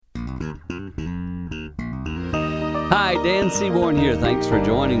Hi, Dan Seaborn here. Thanks for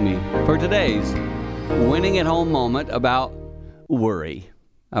joining me for today's Winning at Home moment about worry.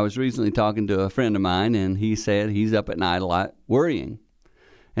 I was recently talking to a friend of mine, and he said he's up at night a lot worrying.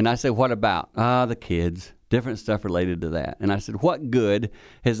 And I said, what about? The kids. Different stuff related to that. And I said, what good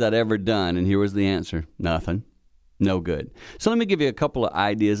has that ever done? And here was the answer. Nothing. No good. So let me give you a couple of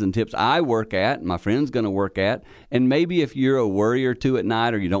ideas and tips I work at, my friend's going to work at, and maybe if you're a worrier too at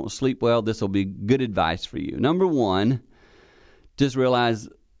night or you don't sleep well, this will be good advice for you. Number one, just realize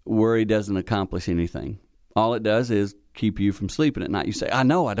worry doesn't accomplish anything. All it does is keep you from sleeping at night. You say, I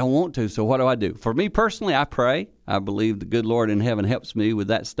know, I don't want to, so what do I do? For me personally, I pray. I believe the good Lord in heaven helps me with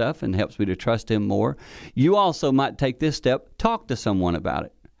that stuff and helps me to trust Him more. You also might take this step, talk to someone about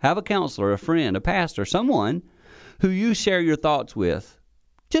it. Have a counselor, a friend, a pastor, someone who you share your thoughts with.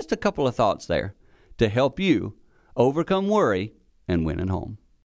 Just a couple of thoughts there to help you overcome worry and win at home.